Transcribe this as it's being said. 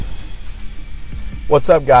What's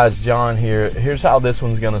up, guys? John here. Here's how this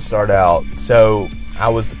one's going to start out. So I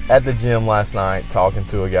was at the gym last night talking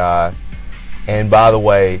to a guy, and by the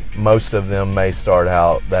way, most of them may start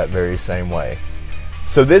out that very same way.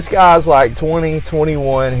 So this guy's like 20,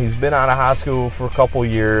 21. He's been out of high school for a couple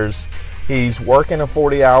years. He's working a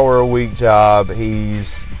 40-hour-a-week job.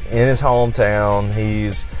 He's in his hometown.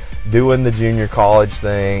 He's doing the junior college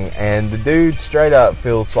thing, and the dude straight up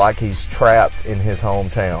feels like he's trapped in his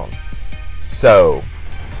hometown. So,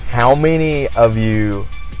 how many of you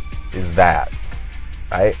is that,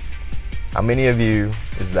 right? How many of you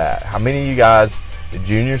is that? How many of you guys, the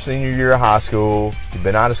junior, senior year of high school, you've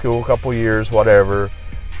been out of school a couple years, whatever,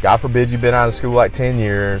 God forbid you've been out of school like 10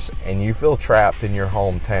 years, and you feel trapped in your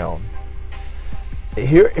hometown?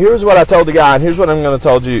 Here's what I told the guy, and here's what I'm going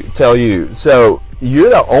to tell you. So,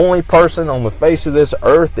 you're the only person on the face of this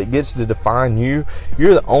earth that gets to define you.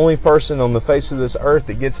 You're the only person on the face of this earth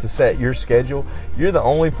that gets to set your schedule. You're the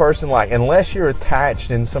only person, like, unless you're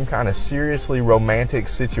attached in some kind of seriously romantic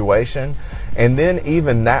situation, and then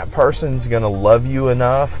even that person's going to love you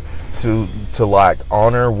enough to like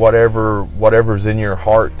honor whatever's in your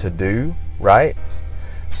heart to do, right?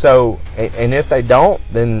 So, and if they don't,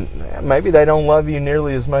 then maybe they don't love you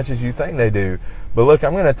nearly as much as you think they do. But look,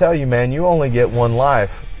 I'm going to tell you, man, you only get one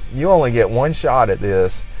life. You only get one shot at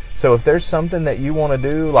this. So if there's something that you want to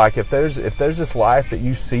do, like if there's this life that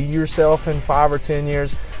you see yourself in 5 or 10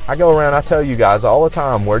 years, I go around, I tell you guys all the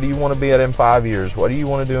time, where do you want to be at in 5 years? What do you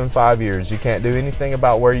want to do in 5 years? You can't do anything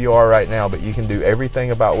about where you are right now, but you can do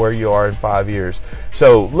everything about where you are in 5 years.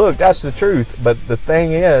 So look, that's the truth. But the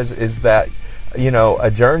thing is that, you know, a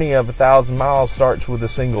journey of 1,000 miles starts with a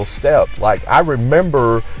single step. Like, I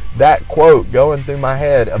remember that quote going through my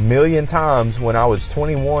head a million times when I was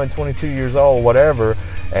 21, 22 years old, whatever,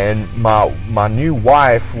 and my new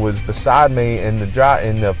wife was beside me in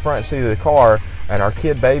the front seat of the car, and our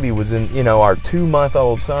kid baby was in, you know, our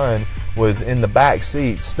 2-month-old son was in the back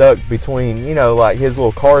seat, stuck between, you know, like his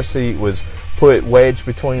little car seat was put wedged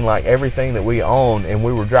between like everything that we own, and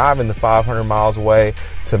we were driving the 500 miles away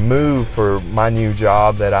to move for my new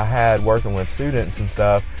job that I had working with students and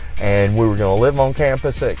stuff, and we were going to live on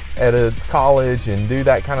campus at a college and do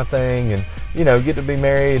that kind of thing, and, you know, get to be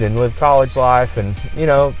married and live college life, and, you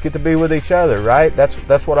know, get to be with each other, right?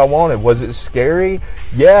 That's what I wanted. Was it scary?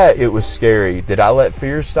 Yeah, it was scary. Did I let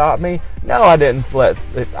fear stop me? No, I didn't let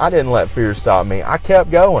fear stop me. I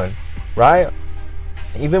kept going, right?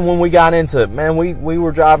 Even when we got into it, man, we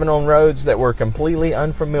were driving on roads that were completely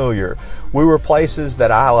unfamiliar. We were places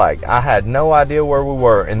that I had no idea where we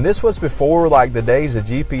were. And this was before like the days of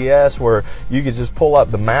GPS where you could just pull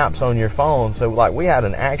up the maps on your phone. So like we had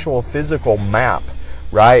an actual physical map,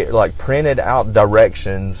 right? Like printed out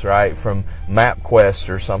directions, right, from MapQuest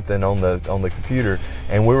or something on the computer,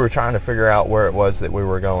 and we were trying to figure out where it was that we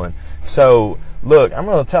were going. So look, I'm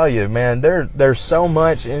going to tell you, man, there's so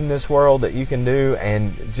much in this world that you can do,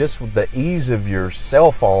 and just the ease of your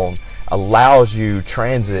cell phone allows you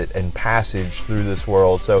transit and passage through this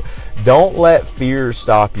world. So don't let fear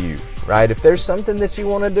stop you, right? If there's something that you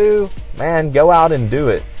want to do, man, go out and do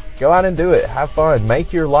it. Go out and do it. Have fun.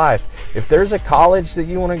 Make your life. If there's a college that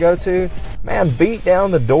you want to go to, man, beat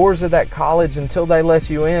down the doors of that college until they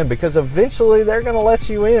let you in, because eventually they're going to let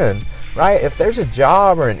you in, right? If there's a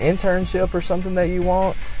job or an internship or something that you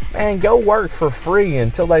want, man, go work for free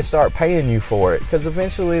until they start paying you for it, because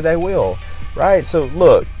eventually they will, right? So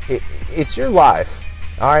look, it's your life,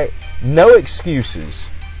 all right? No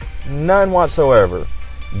excuses. None whatsoever.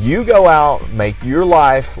 You go out, make your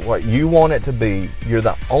life what you want it to be. You're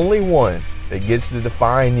the only one that gets to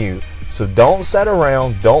define you. So don't sit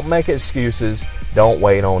around, don't make excuses, don't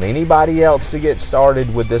wait on anybody else to get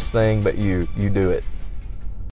started with this thing, but you do it.